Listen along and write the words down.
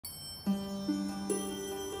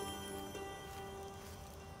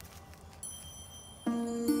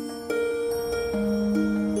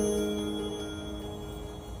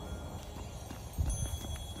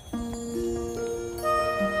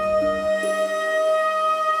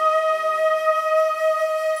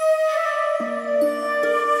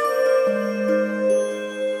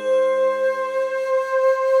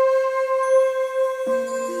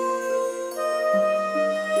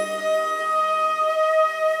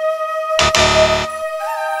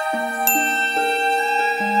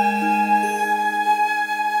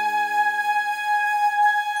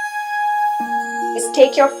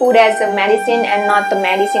take your food as a medicine and not the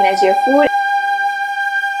medicine as your food.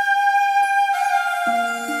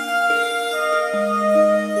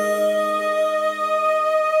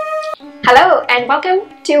 Hello and welcome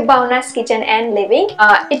to Bhavna's Kitchen and Living.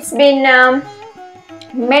 It's been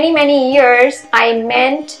many years I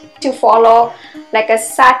meant to follow like a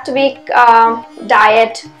Sattvic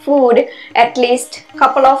diet food at least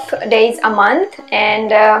couple of days a month, and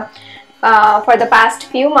for the past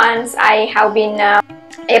few months I have been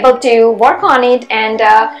able to work on it, and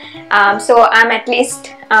so I'm at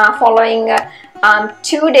least following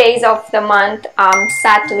 2 days of the month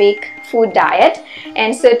Sattvic food diet.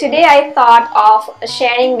 And so today I thought of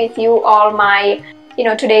sharing with you all my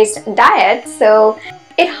today's diet, so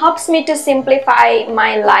it helps me to simplify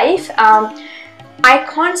my life. I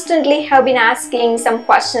constantly have been asking some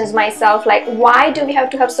questions myself, like why do we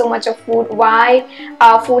have to have so much of food, why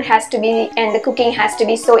food has to be and the cooking has to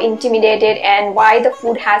be so intimidated, and why the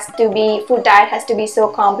food diet has to be so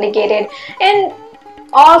complicated, and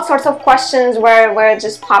all sorts of questions were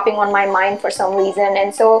just popping on my mind for some reason.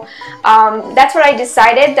 And so that's what I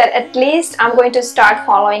decided, that at least I'm going to start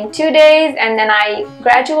following 2 days, and then I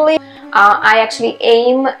gradually I actually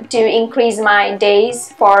aim to increase my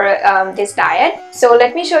days for this diet. So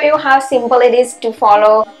let me show you how simple it is to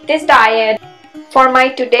follow this diet. For my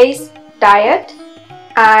today's diet,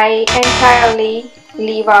 I entirely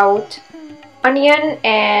leave out onion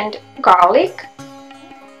and garlic,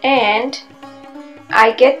 and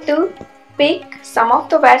I get to pick some of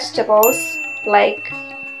the vegetables like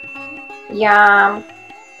yam,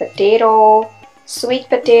 potato, sweet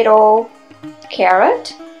potato,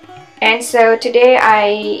 carrot. And so today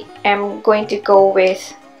I am going to go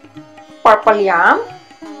with purple yam,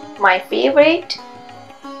 my favorite,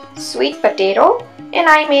 sweet potato, and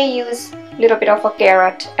I may use a little bit of a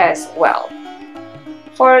carrot as well.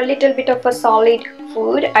 For a little bit of a solid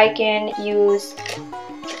food, I can use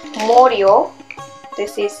morio.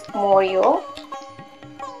 This is morio.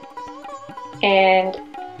 And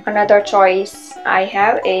another choice I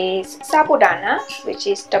have is sabudana, which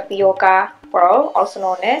is tapioca pearl, also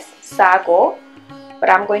known as sago, but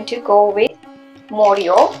I'm going to go with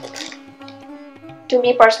morio. To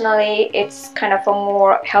me personally, it's kind of a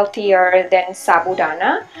more healthier than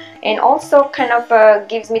sabudana, and also kind of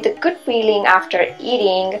gives me the good feeling after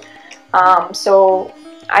eating. So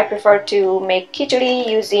I prefer to make khichdi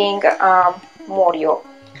using morio.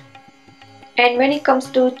 And when it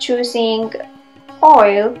comes to choosing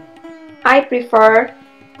oil, I prefer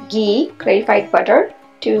ghee, clarified butter,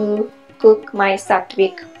 to cook my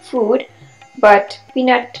Sattvic food, but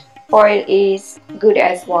peanut oil is good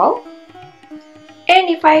as well. And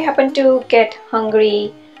if I happen to get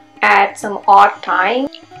hungry at some odd time,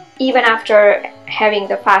 even after having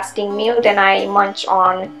the fasting meal, then I munch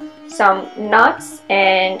on some nuts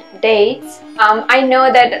and dates. I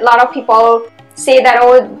know that a lot of people say that,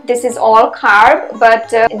 oh, this is all carb,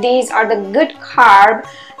 but these are the good carb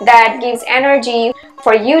that gives energy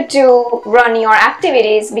for you to run your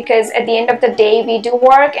activities, because at the end of the day we do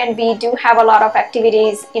work and we do have a lot of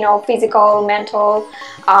activities, physical, mental,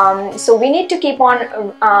 so we need to keep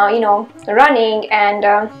on running,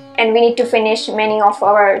 and we need to finish many of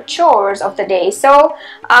our chores of the day. So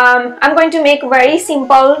I'm going to make very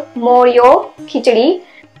simple morio khichdi,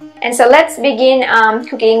 and so let's begin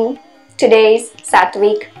cooking today's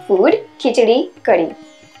Sattvic food, khichdi curry.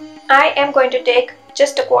 I am going to take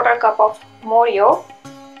just a 1/4 cup of morio.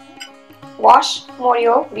 Wash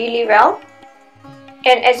morio really well,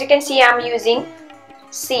 and as you can see, I'm using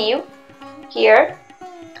sieve here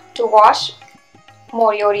to wash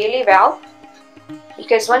morio really well,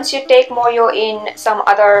 because once you take morio in some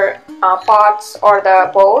other pots or the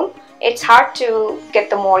bowl, it's hard to get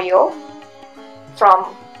the morio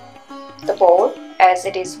from the bowl, as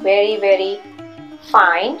it is very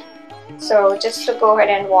fine. So just to go ahead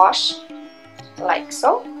and wash like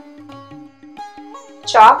so.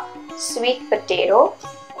 Chop sweet potato.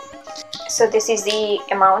 So this is the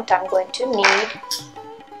amount I'm going to need,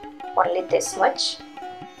 only this much.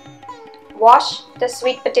 Wash the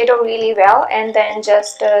sweet potato really well, and then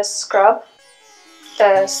just scrub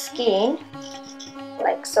the skin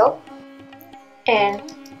like so, and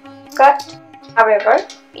cut however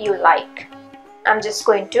you like. I'm just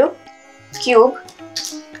going to cube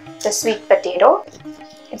the sweet potato.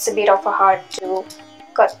 It's a bit of a hard to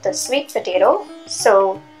cut the sweet potato,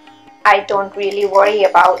 so I don't really worry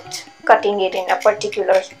about cutting it in a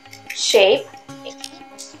particular shape.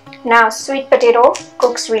 Now sweet potato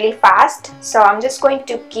cooks really fast, so I'm just going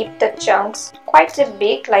to keep the chunks quite a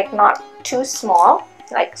big, like not too small,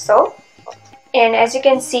 like so. And as you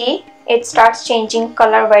can see, it starts changing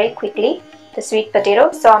color very quickly. the sweet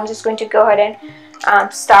potato. So I'm just going to go ahead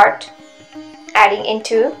and start adding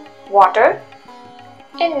into water.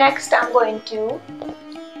 And next I'm going to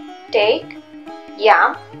take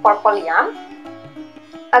yam, purple yam.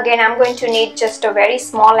 Again, I'm going to need just a very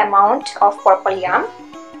small amount of purple yam.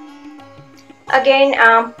 Again,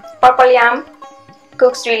 purple yam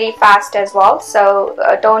cooks really fast as well, so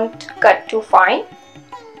don't cut too fine.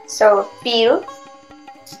 So peel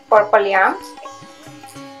purple yam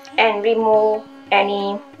and remove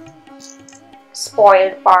any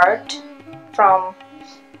spoiled part from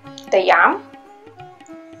the yam,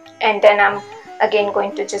 and then I'm again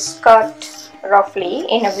going to just cut roughly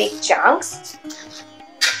in a big chunks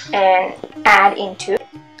and add into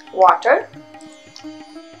water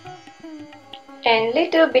and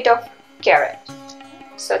little bit of carrot,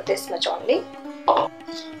 so this much only.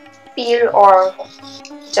 Peel or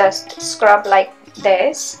just scrub like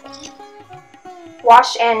this.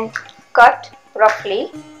 Wash and cut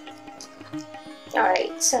roughly.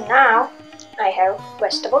 Alright, so now I have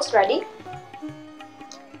vegetables ready.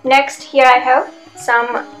 Next, here I have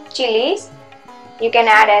some chilies. You can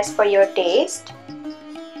add as per your taste,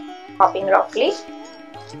 chopping roughly.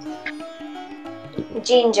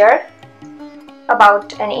 Ginger,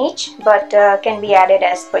 about an inch, but can be added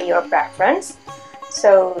as per your preference.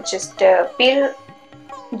 So just peel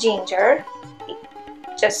ginger,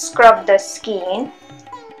 just scrub the skin,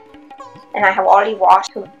 and I have already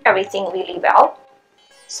washed everything really well.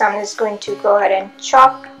 So I'm just going to go ahead and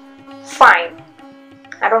chop fine.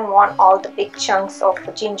 I don't want all the big chunks of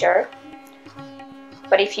ginger,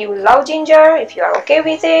 but if you love ginger, if you are okay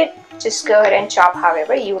with it, just go ahead and chop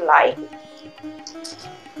however you like.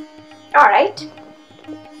 Alright,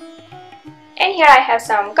 and here I have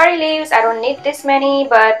some curry leaves. I don't need this many,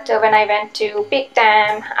 but when I went to pick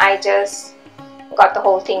them, I just got the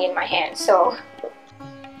whole thing in my hand. So,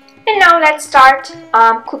 and now let's start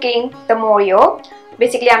cooking the morio.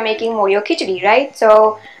 Basically, I'm making morio khichdi, right?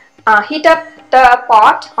 So heat up the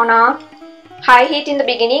pot on a high heat in the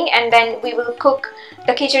beginning, and then we will cook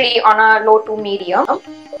the khichdi on a low to medium.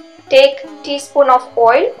 Take teaspoon of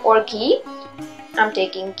oil or ghee. I'm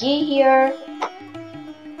taking ghee here.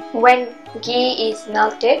 When ghee is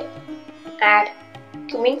melted, add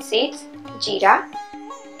cumin seeds, jeera.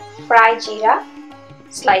 Fry jeera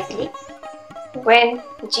slightly. When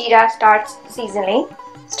jeera starts sizzling,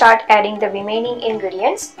 start adding the remaining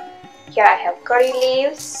ingredients. Here I have curry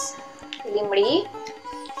leaves, limri.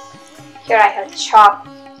 Here I have chopped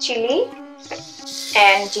chili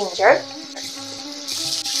and ginger.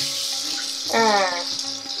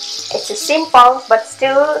 It's simple, but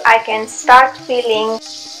still I can start feeling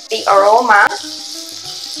the aroma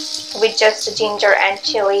with just ginger and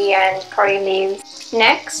chili and curry leaves.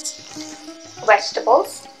 Next,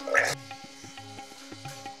 vegetables.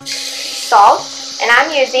 Salt, and I'm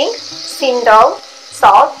using Sindal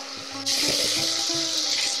salt.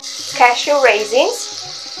 Cashew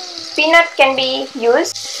raisins. Peanut can be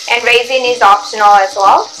used and raisin is optional as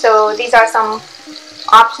well. So these are some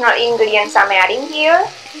optional ingredients I'm adding here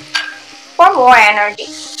for more energy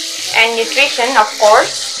and nutrition, of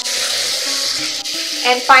course.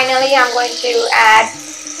 And finally, I'm going to add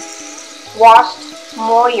washed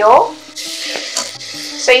morio.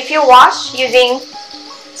 So if you wash using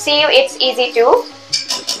sieve, it's easy to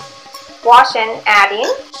wash and add in.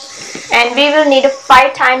 And we will need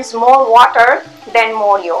 5 times more water than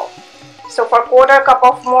morio. So for quarter cup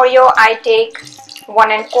of morio, I take 1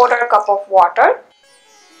 1/4 cup of water.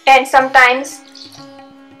 And sometimes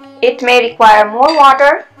it may require more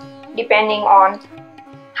water depending on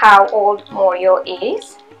how old morio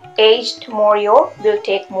is. Aged morio will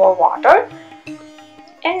take more water.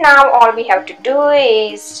 And now all we have to do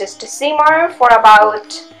is just simmer for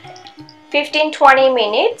about 15-20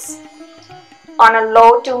 minutes on a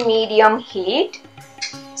low to medium heat.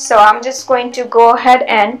 So I'm just going to go ahead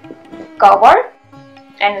and cover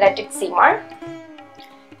and let it simmer.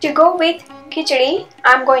 To go with khichdi,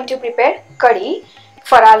 I'm going to prepare curry,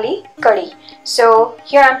 farali curry. So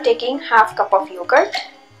here I'm taking half cup of yogurt,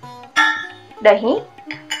 dahi,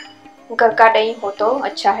 घर का दही हो तो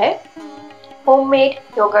अच्छा है. Homemade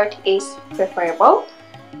yogurt is preferable.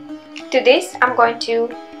 To this, I'm going to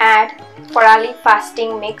add farali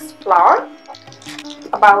fasting mix flour,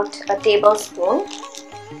 about a tablespoon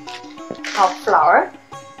of flour.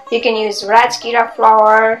 You can use Rajgira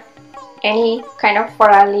flour, any kind of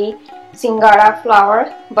farali singara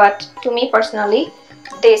flour, but to me personally,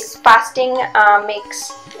 this fasting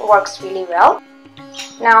mix works really well.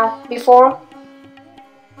 Now, before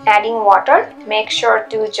adding water, make sure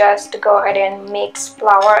to just go ahead and mix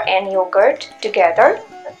flour and yogurt together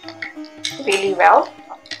really well.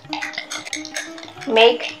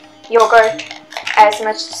 make yogurt as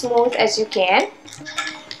much smooth as you can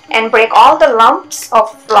and break all the lumps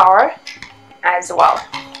of flour as well.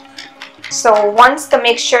 So once the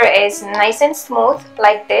mixture is nice and smooth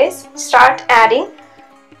like this, start adding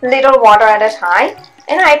little water at a time,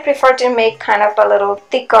 and I prefer to make kind of a little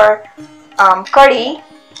thicker curry,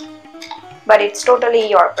 but it's totally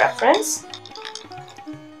your preference.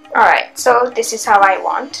 Alright, so this is how I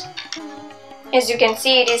want. As you can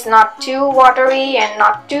see, it is not too watery and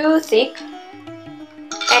not too thick.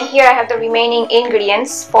 And here I have the remaining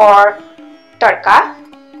ingredients for tadka.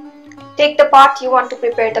 Take the pot you want to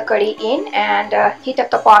prepare the curry in and heat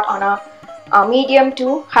up the pot on a medium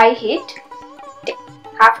to high heat. Take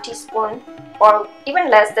half teaspoon or even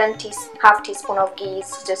less than half teaspoon of ghee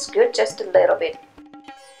is just good, just a little bit.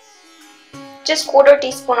 Just quarter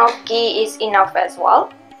teaspoon of ghee is enough as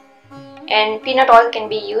well. And peanut oil can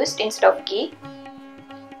be used instead of ghee.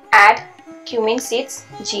 Add cumin seeds,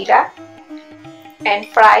 jeera, and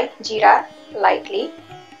fry jeera lightly.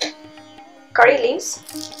 Curry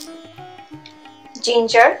leaves,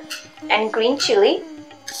 ginger and green chili,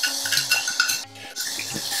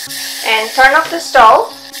 and turn off the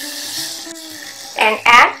stove and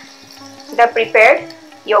add the prepared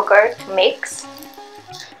yogurt mix.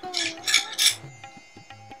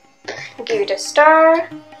 Give it a stir,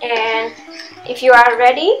 and if you are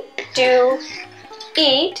ready to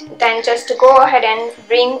eat, then just go ahead and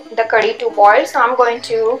bring the curry to boil. So I'm going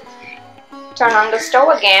to turn on the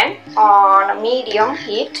stove again on a medium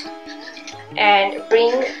heat and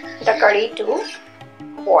bring the curry to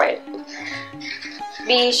boil.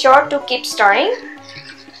 Be sure to keep stirring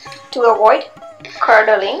to avoid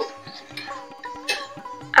curdling.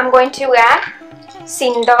 I'm going to add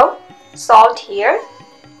sindo salt here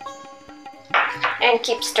and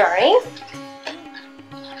keep stirring.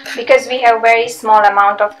 Because we have very small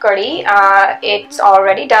amount of curry, it's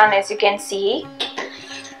already done, as you can see.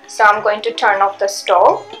 So I'm going to turn off the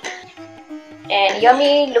stove, and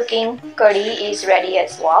yummy looking curry is ready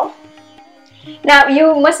as well. Now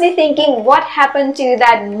you must be thinking, what happened to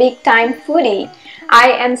that big time foodie?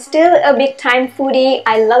 I am still a big time foodie.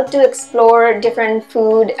 I love to explore different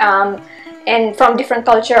food and from different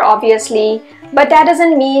culture, obviously. But that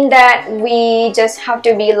doesn't mean that we just have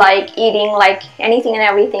to be like eating like anything and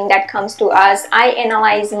everything that comes to us. I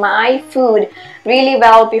analyze my food really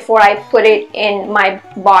well before I put it in my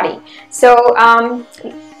body. So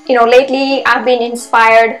you know, lately I've been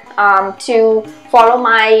inspired to follow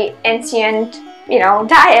my ancient, you know,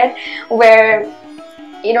 diet, where,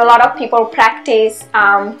 you know, a lot of people practice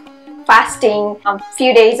fasting a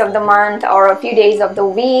few days of the month or a few days of the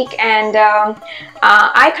week, and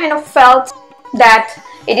I kind of felt that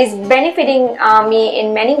it is benefiting me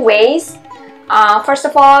in many ways. First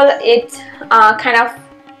of all, it kind of,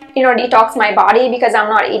 you know, detox my body because I'm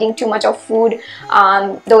not eating too much of food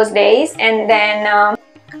those days, and then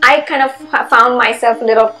I kind of found myself a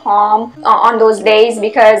little calm on those days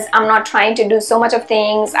because I'm not trying to do so much of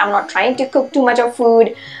things. I'm not trying to cook too much of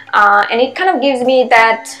food, and it kind of gives me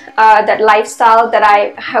that that lifestyle that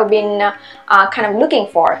I have been kind of looking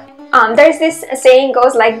for. There's this saying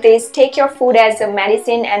goes like this: take your food as a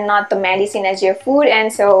medicine and not the medicine as your food.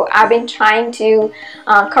 And so I've been trying to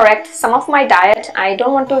correct some of my diet. I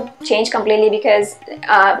don't want to change completely because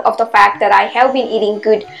of the fact that I have been eating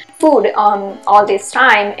good food all this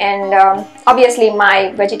time, and obviously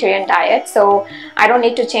my vegetarian diet, so I don't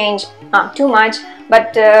need to change too much.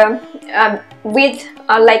 But with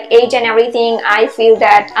like age and everything, I feel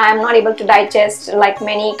that I'm not able to digest like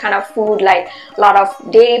many kind of food, like a lot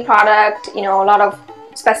of dairy product, you know, a lot of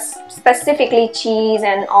specifically cheese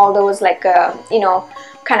and all those, like you know,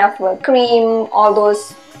 kind of cream, all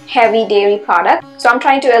those heavy dairy products. So I'm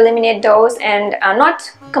trying to eliminate those, and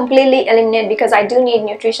not completely eliminate because I do need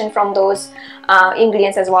nutrition from those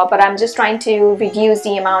ingredients as well, but I'm just trying to reduce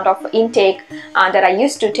the amount of intake that I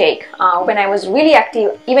used to take when I was really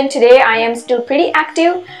active. Even today I am still pretty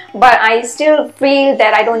active, but I still feel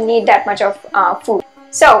that I don't need that much of food.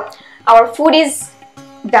 So our food is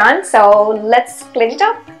done, so let's split it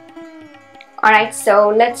up. Alright, so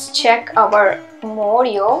let's check our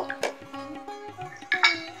morio.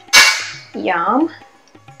 Yum!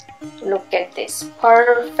 Look at this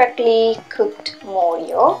perfectly cooked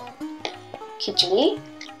morio khichdi.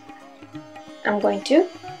 I'm going to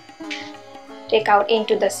take out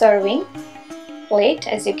into the serving plate.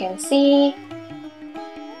 As you can see,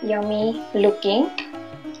 yummy looking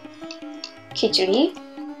khichdi,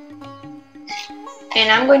 and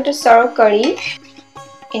I'm going to serve curry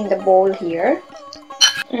in the bowl here.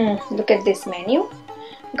 Look at this menu.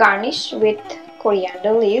 Garnish with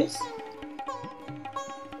coriander leaves.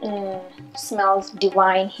 Smells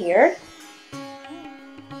divine here.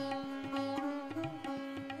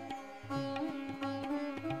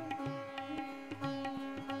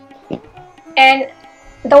 And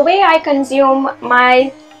the way I consume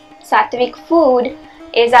my Sattvic food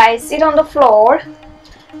is I sit on the floor,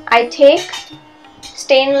 I take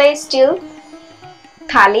stainless steel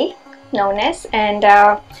thali known as, and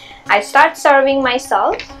I start serving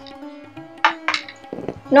myself.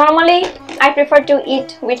 Normally I prefer to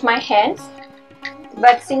eat with my hands,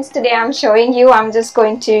 but since today I'm showing you, I'm just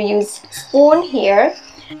going to use spoon here.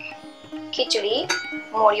 Khichdi,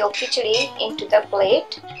 Morio khichdi into the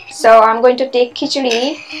plate. So I'm going to take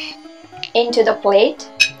khichdi into the plate,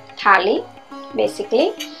 thali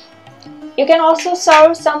basically. You can also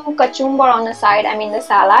serve some kachumber on the side, I mean the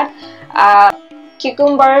salad.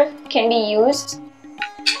 Cucumber can be used.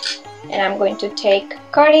 And I'm going to take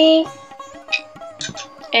curry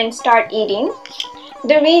and start eating.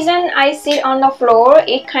 The reason I sit on the floor,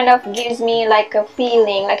 it kind of gives me like a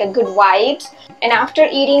feeling, like a good vibes. And after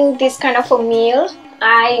eating this kind of a meal,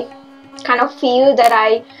 I kind of feel that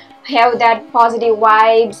I have that positive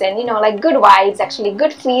vibes and, you know, like good vibes, actually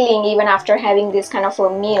good feeling even after having this kind of a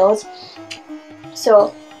meals.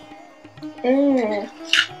 So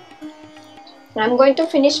I'm going to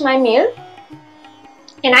finish my meal,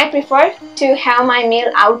 and I prefer to have my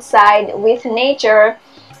meal outside with nature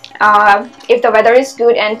if the weather is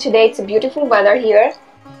good, and today it's a beautiful weather here.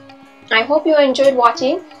 I hope you enjoyed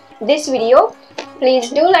watching this video. Please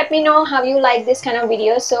do let me know how you like this kind of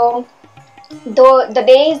video. So the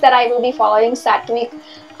days that I will be following Sattvic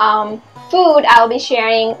food, I'll be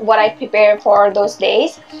sharing what I prepare for those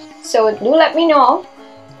days. So do let me know.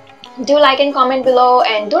 Do like and comment below,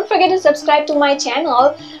 and don't forget to subscribe to my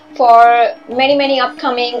channel for many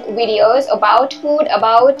upcoming videos about food,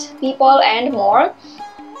 about people and more.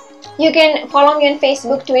 You can follow me on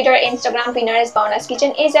Facebook, Twitter, Instagram. Pinterest. Bhavna's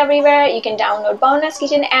Kitchen is everywhere. You can download Bhavna's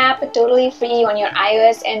Kitchen app totally free on your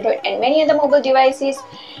iOS, Android and many other mobile devices.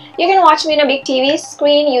 You can watch me on a big TV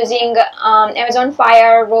screen using Amazon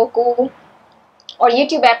Fire, Roku or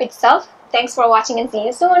YouTube app itself. Thanks for watching and see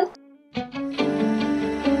you soon.